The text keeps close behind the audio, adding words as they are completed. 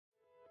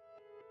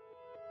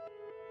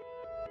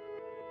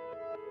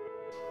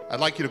I'd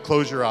like you to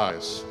close your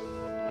eyes.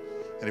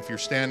 And if you're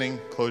standing,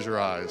 close your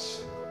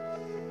eyes.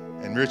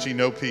 And Richie,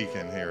 no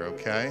peeking here,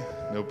 okay?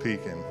 No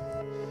peeking.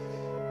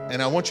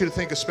 And I want you to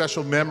think of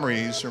special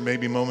memories or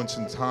maybe moments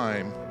in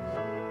time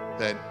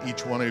that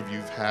each one of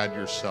you've had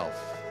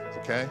yourself,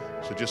 okay?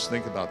 So just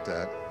think about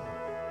that.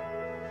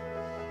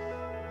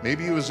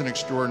 Maybe it was an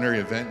extraordinary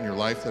event in your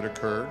life that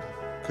occurred.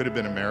 Could have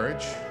been a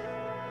marriage,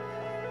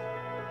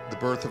 the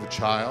birth of a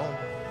child,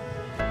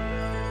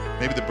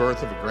 maybe the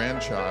birth of a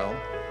grandchild,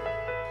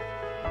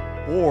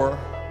 or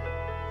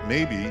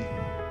maybe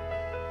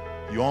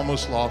you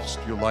almost lost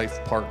your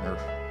life partner.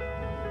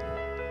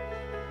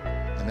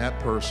 And that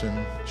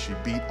person, she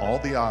beat all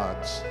the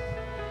odds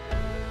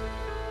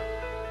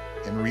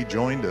and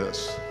rejoined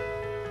us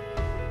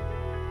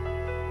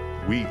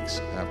weeks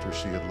after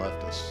she had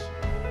left us.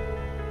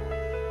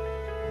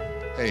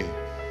 Hey,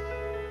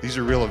 these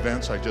are real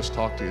events I just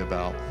talked to you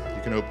about.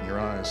 You can open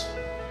your eyes.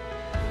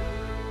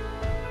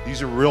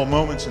 These are real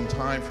moments in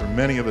time for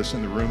many of us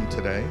in the room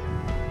today.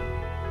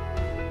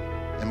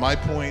 And my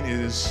point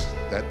is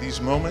that these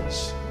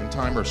moments in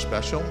time are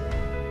special.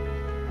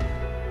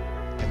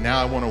 And now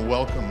I want to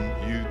welcome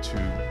you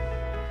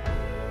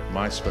to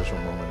my special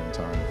moment in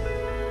time.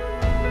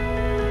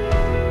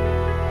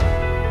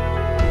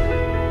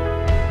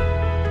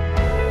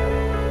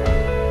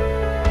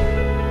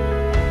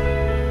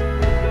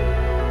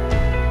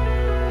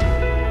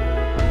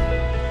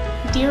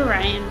 Dear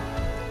Ryan,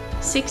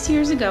 6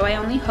 years ago I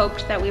only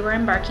hoped that we were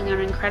embarking on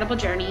an incredible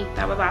journey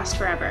that would last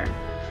forever.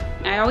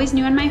 I always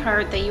knew in my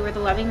heart that you were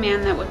the loving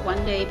man that would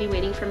one day be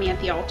waiting for me at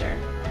the altar.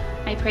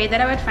 I prayed that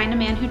I would find a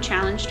man who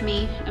challenged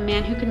me, a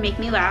man who could make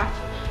me laugh,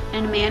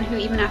 and a man who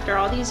even after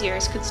all these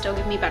years could still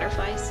give me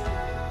butterflies.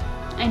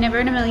 I never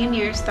in a million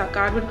years thought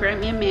God would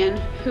grant me a man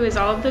who is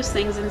all of those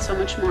things and so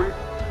much more.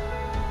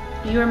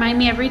 You remind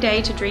me every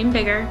day to dream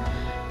bigger,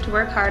 to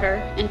work harder,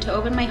 and to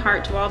open my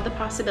heart to all of the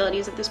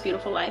possibilities of this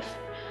beautiful life.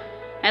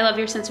 I love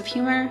your sense of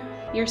humor,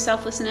 your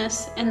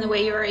selflessness, and the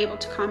way you are able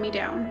to calm me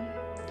down.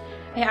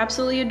 I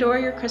absolutely adore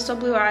your crystal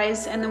blue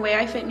eyes and the way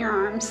I fit in your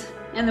arms,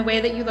 and the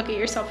way that you look at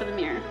yourself in the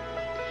mirror.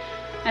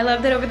 I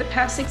love that over the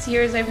past 6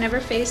 years I've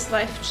never faced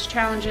life's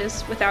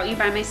challenges without you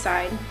by my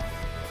side.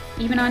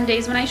 Even on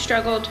days when I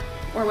struggled,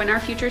 or when our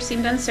future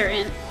seemed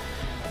uncertain,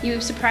 you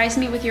have surprised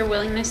me with your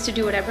willingness to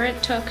do whatever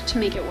it took to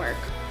make it work.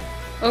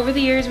 Over the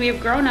years we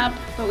have grown up,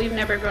 but we've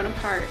never grown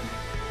apart.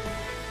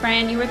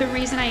 Brian, you are the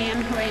reason I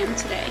am who I am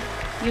today.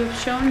 You have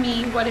shown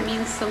me what it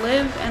means to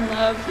live and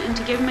love and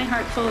to give my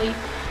heart fully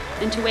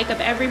and to wake up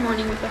every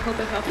morning with the hope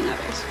of helping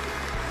others.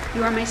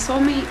 You are my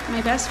soulmate,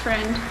 my best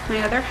friend, my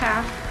other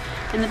half,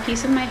 and the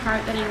piece of my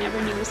heart that I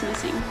never knew was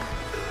missing.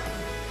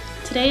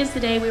 Today is the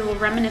day we will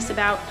reminisce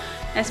about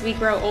as we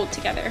grow old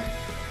together.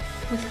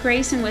 With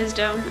grace and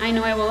wisdom, I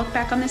know I will look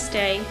back on this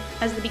day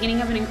as the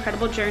beginning of an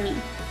incredible journey.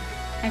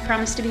 I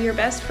promise to be your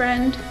best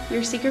friend,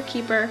 your secret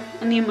keeper,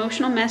 and the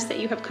emotional mess that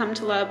you have come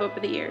to love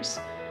over the years.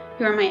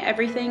 You are my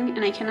everything,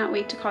 and I cannot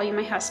wait to call you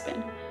my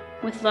husband.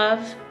 With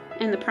love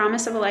and the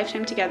promise of a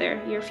lifetime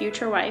together, your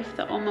future wife,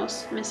 the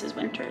almost Mrs.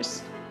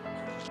 Winters.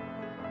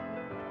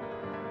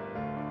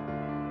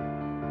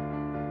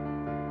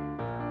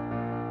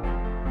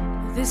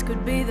 This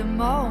could be the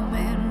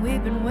moment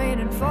we've been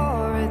waiting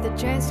for, the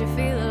chance to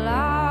feel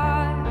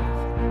alive.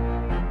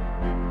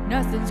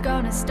 Nothing's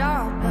gonna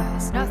stop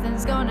us,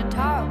 nothing's gonna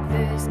top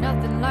this,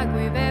 nothing like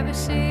we've ever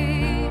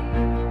seen.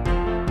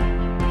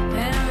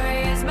 And I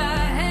raise my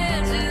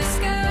hands to the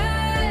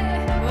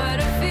sky, what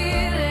a feeling.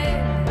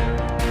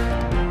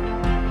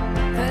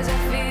 'Cause I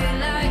feel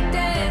like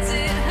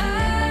dancing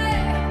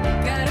high,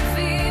 got a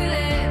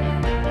feeling,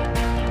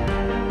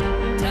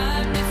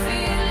 time to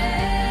feel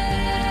it.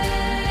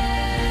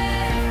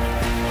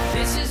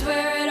 This is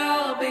where it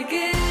all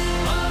begins.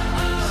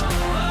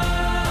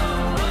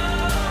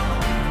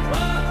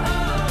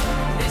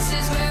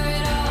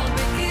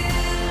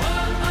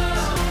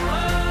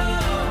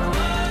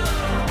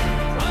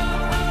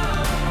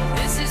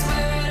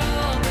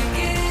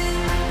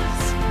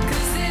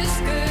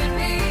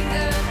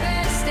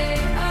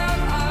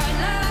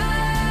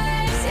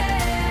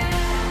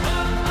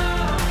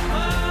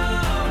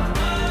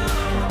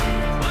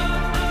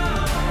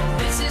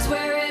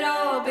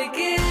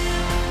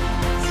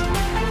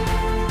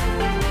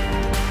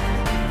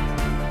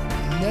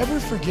 Never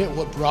forget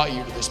what brought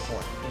you to this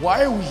point.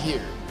 Why are we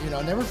here? You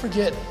know, never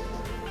forget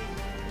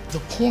the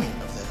point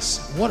of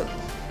this. What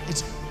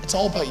it's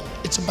all about.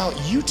 It's about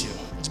you two.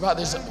 It's about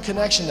this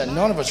connection that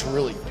none of us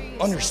really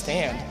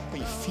understand, but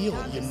you feel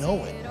it, you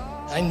know it.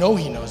 And I know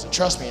he knows it.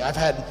 Trust me. I've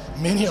had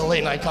many a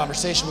late night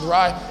conversation with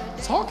Rye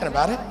talking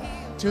about it.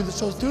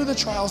 So through the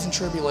trials and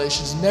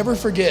tribulations, never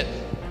forget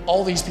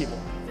all these people.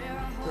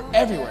 They're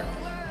everywhere.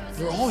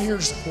 They're all here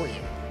to support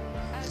you.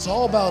 It's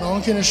all about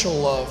unconditional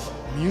love,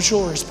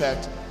 mutual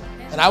respect,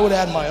 and I would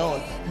add my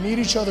own, meet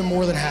each other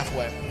more than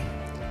halfway.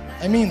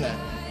 I mean that.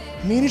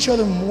 Meet each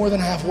other more than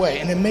halfway,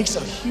 and it makes a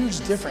huge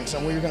difference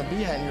on where you're gonna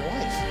be at in your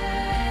life.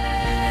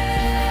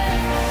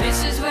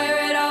 This is where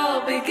it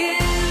all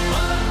begins.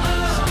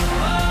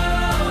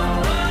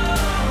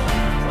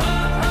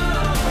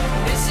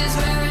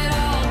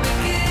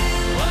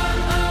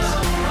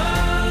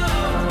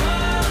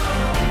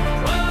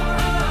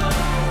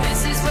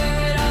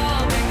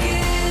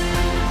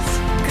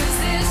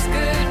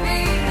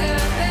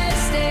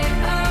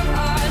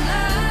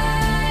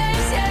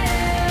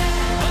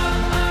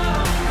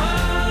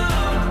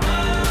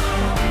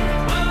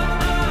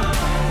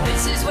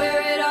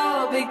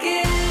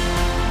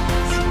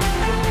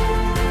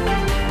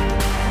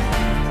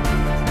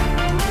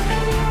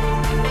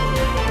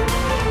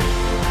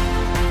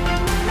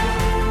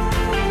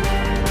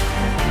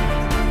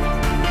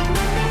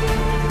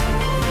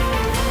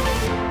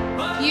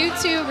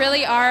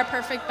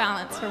 perfect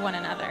balance for one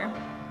another.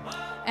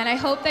 And I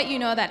hope that you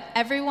know that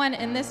everyone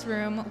in this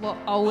room will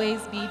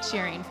always be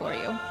cheering for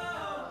you.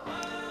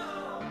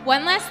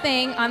 One last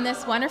thing on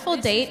this wonderful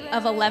date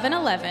of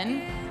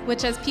 11/11,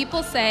 which as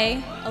people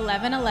say,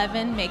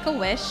 11/11, make a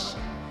wish,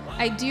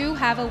 I do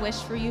have a wish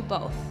for you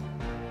both.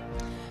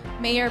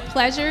 May your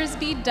pleasures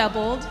be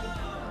doubled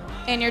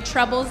and your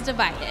troubles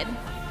divided,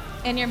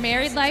 and your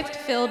married life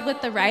filled with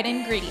the right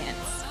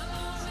ingredients: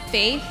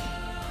 faith,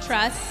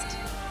 trust,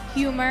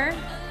 humor,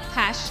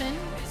 passion,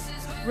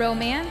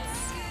 romance,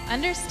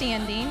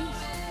 understanding,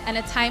 and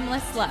a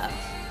timeless love.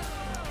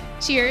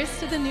 Cheers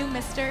to the new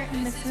Mr.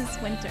 and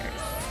Mrs.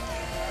 Winters.